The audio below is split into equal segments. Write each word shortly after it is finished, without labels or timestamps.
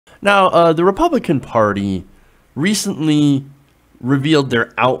Now, the Republican Party recently revealed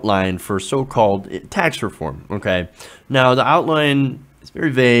their outline for so-called tax reform, okay? Now, the outline is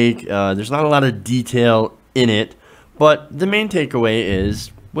very vague. There's not a lot of detail in it, but the main takeaway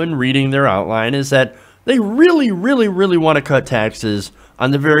is, when reading their outline, is that they really want to cut taxes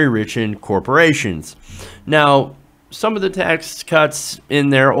on the very rich and corporations. Now, some of the tax cuts in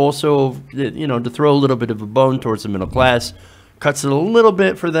there also, you know, to throw a little bit of a bone towards the middle class, cuts it a little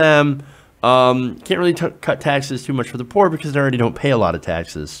bit for them. Can't really cut taxes too much for the poor because they already don't pay a lot of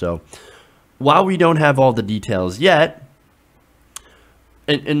taxes. So while we don't have all the details yet,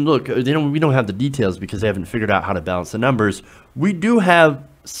 and look, we don't have the details because they haven't figured out how to balance the numbers, we do have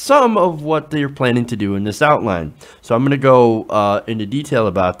some of what they're planning to do in this outline. So I'm going to go into detail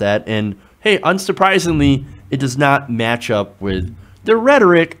about that. And hey, unsurprisingly, it does not match up with the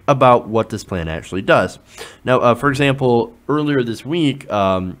rhetoric about what this plan actually does. Now, for example, earlier this week,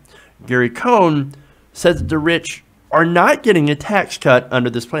 Gary Cohn said that the rich are not getting a tax cut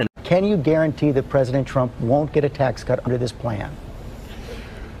under this plan. Can you guarantee that President Trump won't get a tax cut under this plan?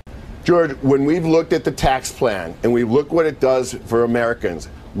 George, when we've looked at the tax plan and we look what it does for Americans,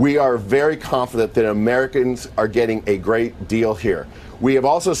 we are very confident that Americans are getting a great deal here. We have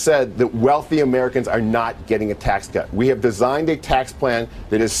also said that wealthy Americans are not getting a tax cut. We have designed a tax plan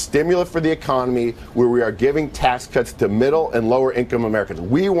that is stimulus for the economy, where we are giving tax cuts to middle and lower income Americans.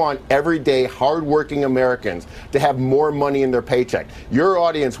 We want everyday hardworking Americans to have more money in their paycheck. Your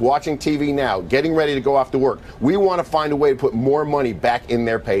audience watching TV now, getting ready to go off to work, we want to find a way to put more money back in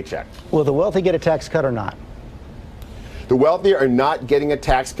their paycheck. Will the wealthy get a tax cut or not? The wealthy are not getting a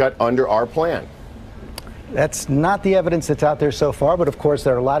tax cut under our plan. That's not the evidence that's out there so far, but of course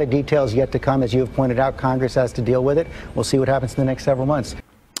there are a lot of details yet to come. As you have pointed out, Congress has to deal with it. We'll see what happens in the next several months.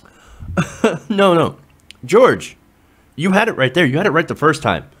 No. George, you had it right there. You had it right the first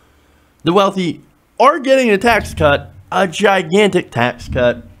time. The wealthy are getting a tax cut, a gigantic tax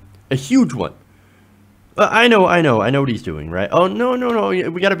cut, a huge one. I know what he's doing, right? Oh, no.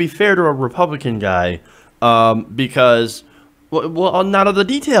 We got to be fair to a Republican guy because... Well, none of the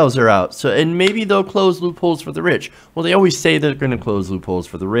details are out. So, and maybe they'll close loopholes for the rich. Well, they always say they're going to close loopholes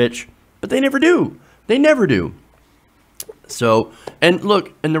for the rich, but they never do. They never do. So, and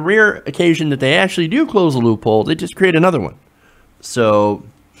look, in the rare occasion that they actually do close a loophole, they just create another one. So,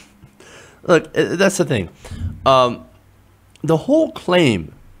 look, that's the thing. The whole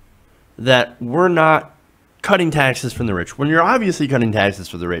claim that we're not cutting taxes from the rich, when you're obviously cutting taxes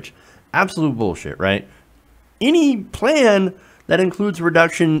for the rich, absolute bullshit, right? Any plan that includes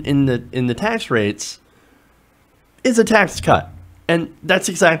reduction in the tax rates is a tax cut. And that's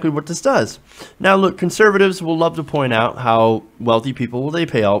exactly what this does. Now, look, conservatives will love to point out how wealthy people, well, they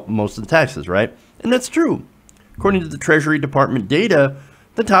pay out most of the taxes, right? And that's true. According to the Treasury Department data,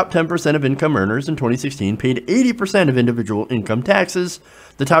 the top 10% of income earners in 2016 paid 80% of individual income taxes.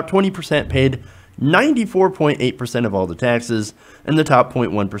 The top 20% paid 94.8% of all the taxes. And the top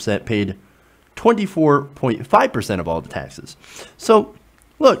 0.1% paid 24.5% of all the taxes. So,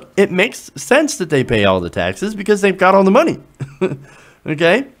 look, it makes sense that they pay all the taxes because they've got all the money.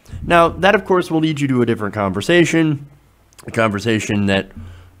 Okay? Now, that, of course, will lead you to a different conversation, a conversation that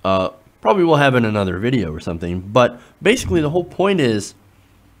probably we'll have in another video or something. But basically, the whole point is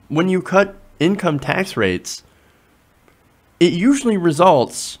when you cut income tax rates, it usually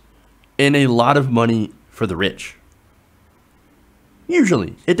results in a lot of money for the rich.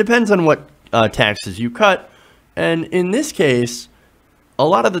 Usually. It depends on what taxes you cut, and in this case, a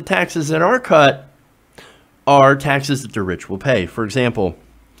lot of the taxes that are cut are taxes that the rich will pay. For example,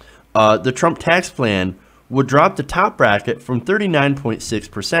 the Trump tax plan would drop the top bracket from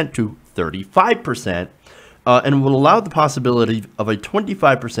 39.6% to 35%, and will allow the possibility of a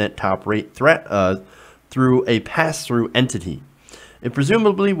 25% top rate threat through a pass-through entity. It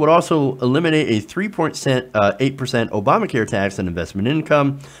presumably would also eliminate a 3.8% Obamacare tax on investment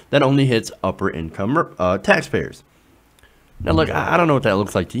income that only hits upper income taxpayers. Now, look, I don't know what that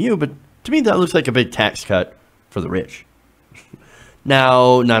looks like to you, but to me, that looks like a big tax cut for the rich.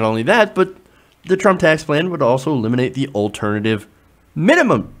 Now, not only that, but the Trump tax plan would also eliminate the alternative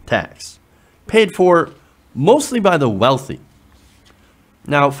minimum tax, paid for mostly by the wealthy.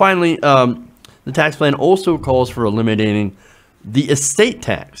 Now, finally, the tax plan also calls for eliminating the estate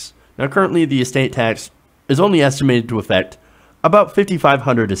tax. Now, currently, the estate tax is only estimated to affect about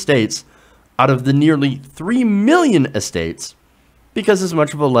 5,500 estates out of the nearly 3 million estates, because as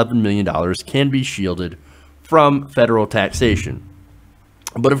much of $11 million can be shielded from federal taxation.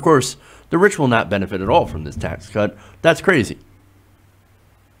 But of course, the rich will not benefit at all from this tax cut. That's crazy.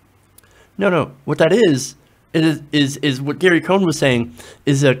 No. What that is is what Gary Cohn was saying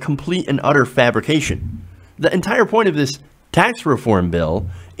is a complete and utter fabrication. The entire point of this tax reform bill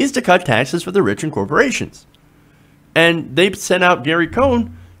is to cut taxes for the rich and corporations. And they sent out Gary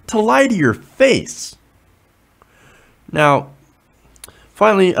Cohn to lie to your face. Now,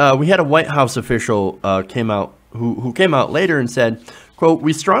 finally, we had a White House official who came out later and said, quote,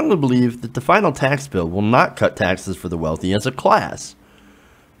 "We strongly believe that the final tax bill will not cut taxes for the wealthy as a class.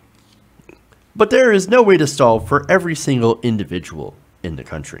 But there is no way to solve for every single individual in the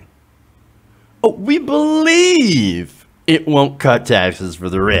country. Oh, we believe it won't cut taxes for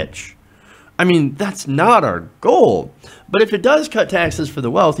the rich. I mean, that's not our goal. But if it does cut taxes for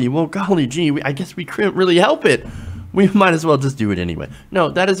the wealthy, well, golly gee, I guess we couldn't really help it. We might as well just do it anyway." No,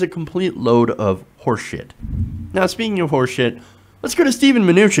 that is a complete load of horseshit. Now, speaking of horseshit, let's go to Steven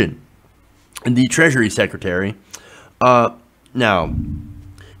Mnuchin, the Treasury Secretary. Now,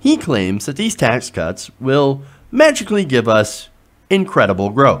 he claims that these tax cuts will magically give us incredible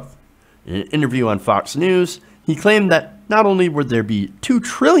growth. In an interview on Fox News, he claimed that not only would there be $2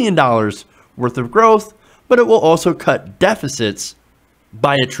 trillion worth of growth, but it will also cut deficits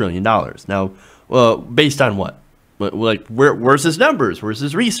by $1 trillion. Now, based on what? Like, where's his numbers? Where's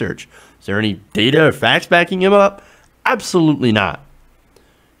his research? Is there any data or facts backing him up? Absolutely not.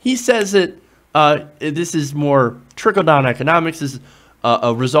 He says that this is more trickle-down economics. This is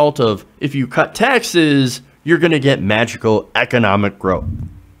a result of if you cut taxes, you're going to get magical economic growth.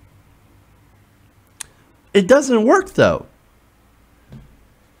 It doesn't work, though.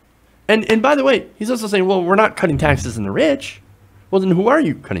 And by the way, he's also saying, well, we're not cutting taxes on the rich. Well, then who are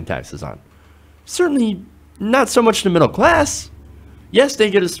you cutting taxes on? Certainly not so much the middle class. Yes, they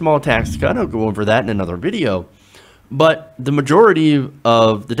get a small tax cut. I'll go over that in another video. But the majority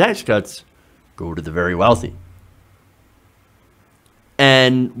of the tax cuts go to the very wealthy.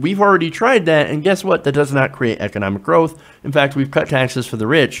 And we've already tried that, and guess what? That does not create economic growth. In fact, we've cut taxes for the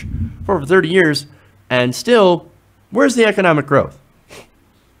rich for over 30 years, and still, where's the economic growth?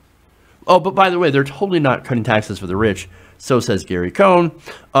 Oh, but by the way, they're totally not cutting taxes for the rich. So says Gary Cohn.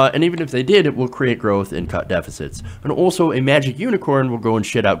 And even if they did, it will create growth and cut deficits. And also, a magic unicorn will go and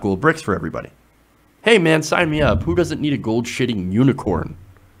shit out gold bricks for everybody. Hey, man, sign me up. Who doesn't need a gold-shitting unicorn?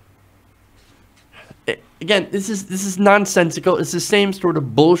 Again, this is nonsensical. It's the same sort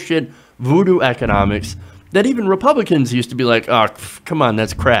of bullshit voodoo economics that even Republicans used to be like, oh, come on,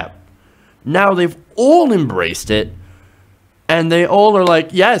 that's crap. Now they've all embraced it. And they all are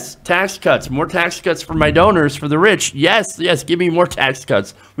like, yes, tax cuts, more tax cuts for my donors, for the rich. Yes, yes, give me more tax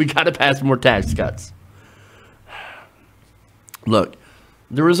cuts. We got to pass more tax cuts. Look,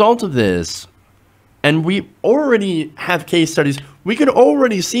 the result of this, and we already have case studies, we can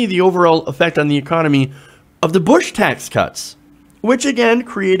already see the overall effect on the economy of the Bush tax cuts, which again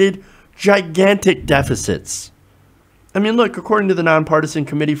created gigantic deficits. I mean, look, according to the Nonpartisan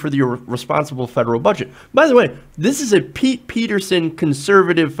Committee for the Responsible Federal Budget. By the way, this is a Pete Peterson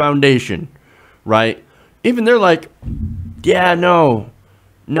conservative foundation, right? Even they're like, yeah, no,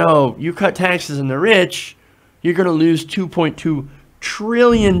 you cut taxes on the rich, you're going to lose $2.2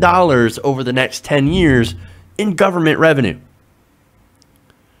 trillion over the next 10 years in government revenue.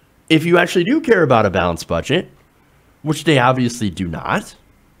 If you actually do care about a balanced budget, which they obviously do not,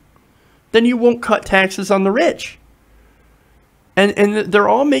 then you won't cut taxes on the rich. And they're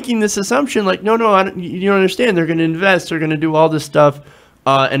all making this assumption like, no, you don't understand. They're going to invest. They're going to do all this stuff.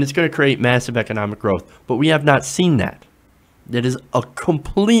 And it's going to create massive economic growth. But we have not seen that. That is a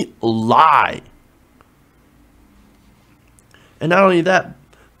complete lie. And not only that,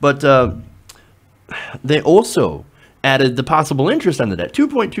 but they also added the possible interest on the debt.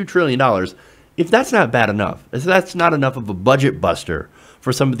 $2.2 trillion. If that's not bad enough, if that's not enough of a budget buster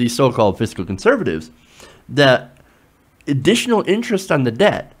for some of these so-called fiscal conservatives, that additional interest on the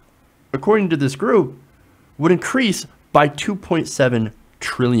debt, according to this group, would increase by $2.7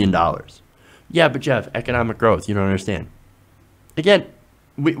 trillion. Yeah, but Jeff, economic growth, you don't understand. Again,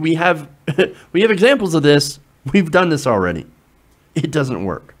 we have we have examples of this. We've done this already. It doesn't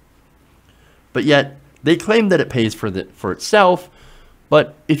work. But yet, they claim that it pays for itself.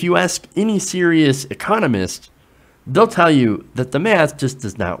 But if you ask any serious economist, they'll tell you that the math just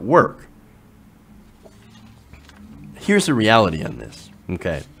does not work. Here's the reality on this,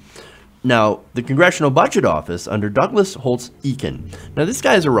 okay? Now, the Congressional Budget Office under Douglas Holtz Eakin. Now, this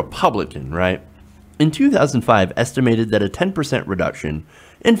guy is a Republican, right? In 2005, estimated that a 10% reduction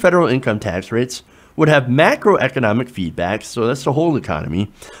in federal income tax rates would have macroeconomic feedback, so that's the whole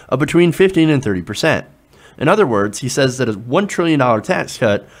economy, of between 15 and 30%. In other words, he says that a $1 trillion tax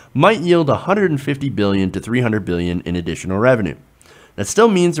cut might yield $150 billion to $300 billion in additional revenue. That still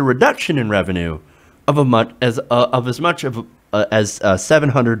means a reduction in revenue, of as much as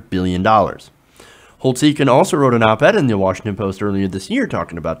 $700 billion. Holtz-Eakin also wrote an op-ed in the Washington Post earlier this year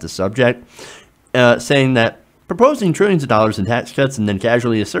talking about this subject, saying that proposing trillions of dollars in tax cuts and then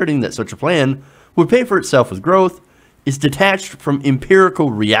casually asserting that such a plan would pay for itself with growth is detached from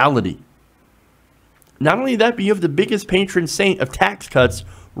empirical reality. Not only that, but you have the biggest patron saint of tax cuts,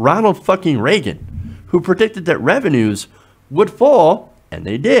 Ronald fucking Reagan, who predicted that revenues would fall, and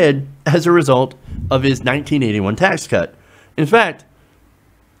they did, as a result of his 1981 tax cut. In fact,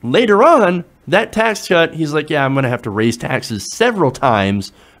 later on, that tax cut, he's like, yeah, I'm going to have to raise taxes several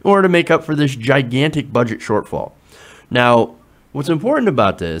times in order to make up for this gigantic budget shortfall. Now, what's important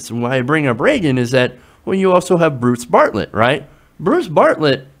about this, and why I bring up Reagan, is that, well, you also have Bruce Bartlett, right? Bruce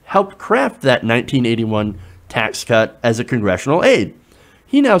Bartlett helped craft that 1981 tax cut as a congressional aide.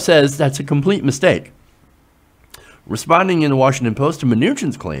 He now says that's a complete mistake. Responding in the Washington Post to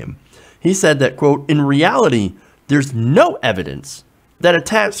Mnuchin's claim, he said that, quote, in reality, there's no evidence that a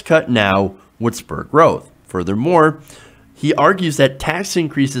tax cut now would spur growth. Furthermore, he argues that tax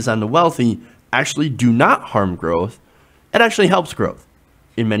increases on the wealthy actually do not harm growth. It actually helps growth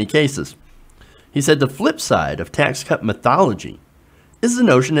in many cases. He said the flip side of tax cut mythology is the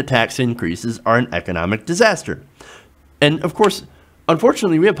notion that tax increases are an economic disaster. And of course,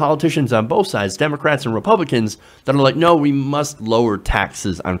 unfortunately, we have politicians on both sides, Democrats and Republicans, that are like, no, we must lower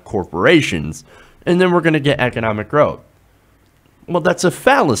taxes on corporations, and then we're going to get economic growth. Well, that's a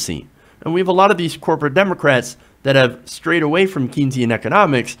fallacy. And we have a lot of these corporate Democrats that have strayed away from Keynesian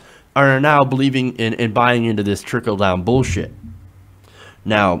economics are now believing in and buying into this trickle-down bullshit.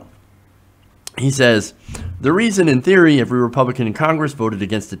 Now, he says, the reason in theory every Republican in Congress voted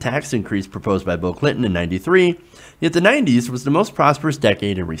against the tax increase proposed by Bill Clinton in '93, yet the 90s was the most prosperous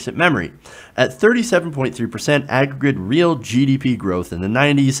decade in recent memory. At 37.3%, aggregate real GDP growth in the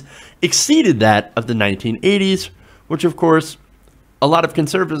 90s exceeded that of the 1980s, which of course, a lot of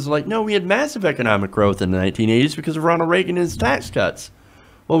conservatives are like, no, we had massive economic growth in the 1980s because of Ronald Reagan and his tax cuts.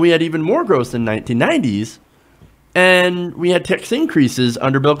 Well, we had even more growth in the 1990s, and we had tax increases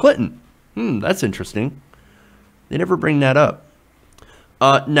under Bill Clinton. That's interesting. They never bring that up.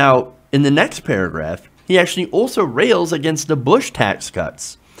 Now, in the next paragraph, he actually also rails against the Bush tax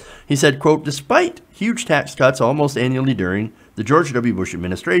cuts. He said, quote, despite huge tax cuts almost annually during the George W. Bush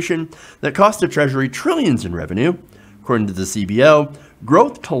administration that cost the Treasury trillions in revenue, according to the CBO,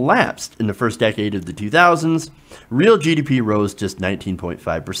 growth collapsed in the first decade of the 2000s. Real GDP rose just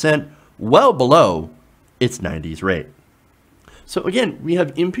 19.5%, well below its 90s rate. So again, we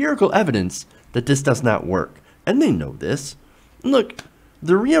have empirical evidence that this does not work, and they know this. Look,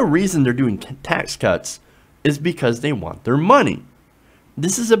 the real reason they're doing tax cuts is because they want their money.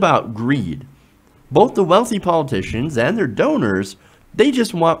 This is about greed. Both the wealthy politicians and their donors, they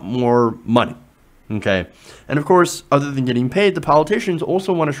just want more money. Okay, and of course, other than getting paid, the politicians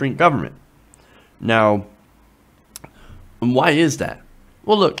also want to shrink government. Now, why is that?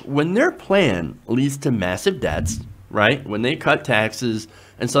 Well, look, when their plan leads to massive debts, right? When they cut taxes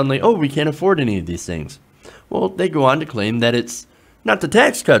and suddenly, oh, we can't afford any of these things. Well, they go on to claim that it's not the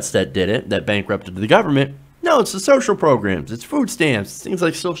tax cuts that did it, that bankrupted the government. No, it's the social programs, it's food stamps, things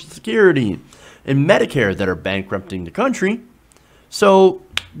like Social Security and Medicare that are bankrupting the country. So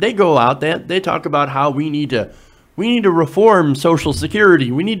they go out there, they talk about how we need to reform Social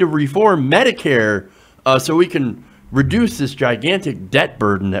Security, we need to reform Medicare so we can reduce this gigantic debt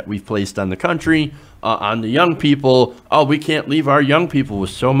burden that we've placed on the country, on the young people. Oh, we can't leave our young people with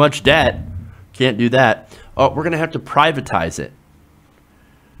so much debt. Can't do that. Oh, we're going to have to privatize it.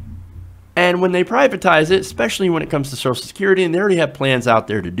 And when they privatize it, especially when it comes to Social Security, and they already have plans out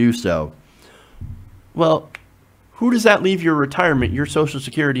there to do so, well, who does that leave your retirement, your Social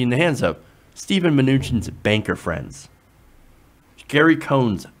Security in the hands of? Stephen Mnuchin's banker friends. Gary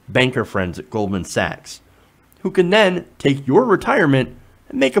Cohn's banker friends at Goldman Sachs, who can then take your retirement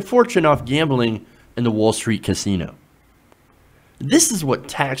and make a fortune off gambling in the Wall Street casino. This is what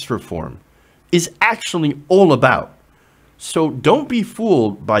tax reform is actually all about. So don't be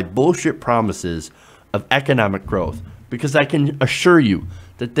fooled by bullshit promises of economic growth, because I can assure you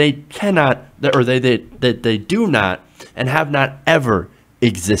that they cannot, or that they do not and have not ever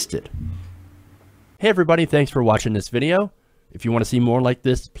existed. Hey everybody, thanks for watching this video. If you want to see more like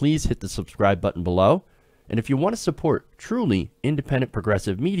this, please hit the subscribe button below. And if you want to support truly independent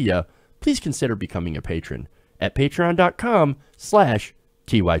progressive media, please consider becoming a patron at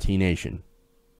patreon.com/TYTNation.